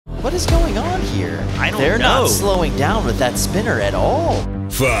what is going on here? I don't know. They're not slowing down with that spinner at all.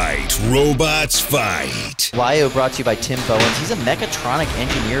 Fight, robots, fight. Wajoo brought to you by Team BonX. He's a mechatronic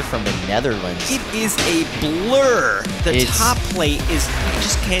engineer from the Netherlands. It is a blur. The top plate is, you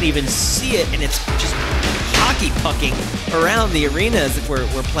just can't even see it, and it's just hockey pucking around the arena as if we're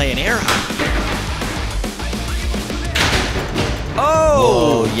playing air hockey.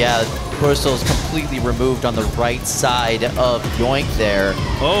 Oh! Whoa, yeah. Bristol is completely removed on the right side of Yoink there.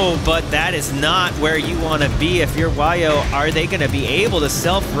 Oh, but that is not where you want to be if you're Wajoo. Are they going to be able to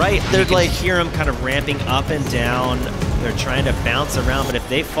self-right? They're you can like hear them kind of ramping up and down. They're trying to bounce around, but if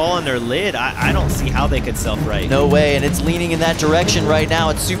they fall on their lid, I don't see how they could self-right. No way, and it's leaning in that direction right now.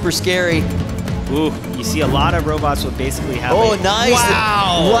 It's super scary. Ooh, you see a lot of robots will basically have nice.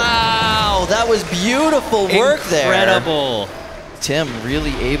 Wow! Wow, that was beautiful work there. Incredible. Tim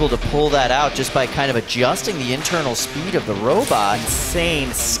really able to pull that out just by kind of adjusting the internal speed of the robot.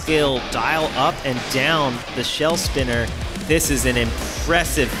 Insane skill, dial up and down the shell spinner. This is an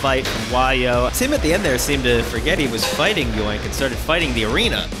impressive fight from Wajoo. Tim at the end there seemed to forget he was fighting Yoink and started fighting the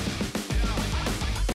arena.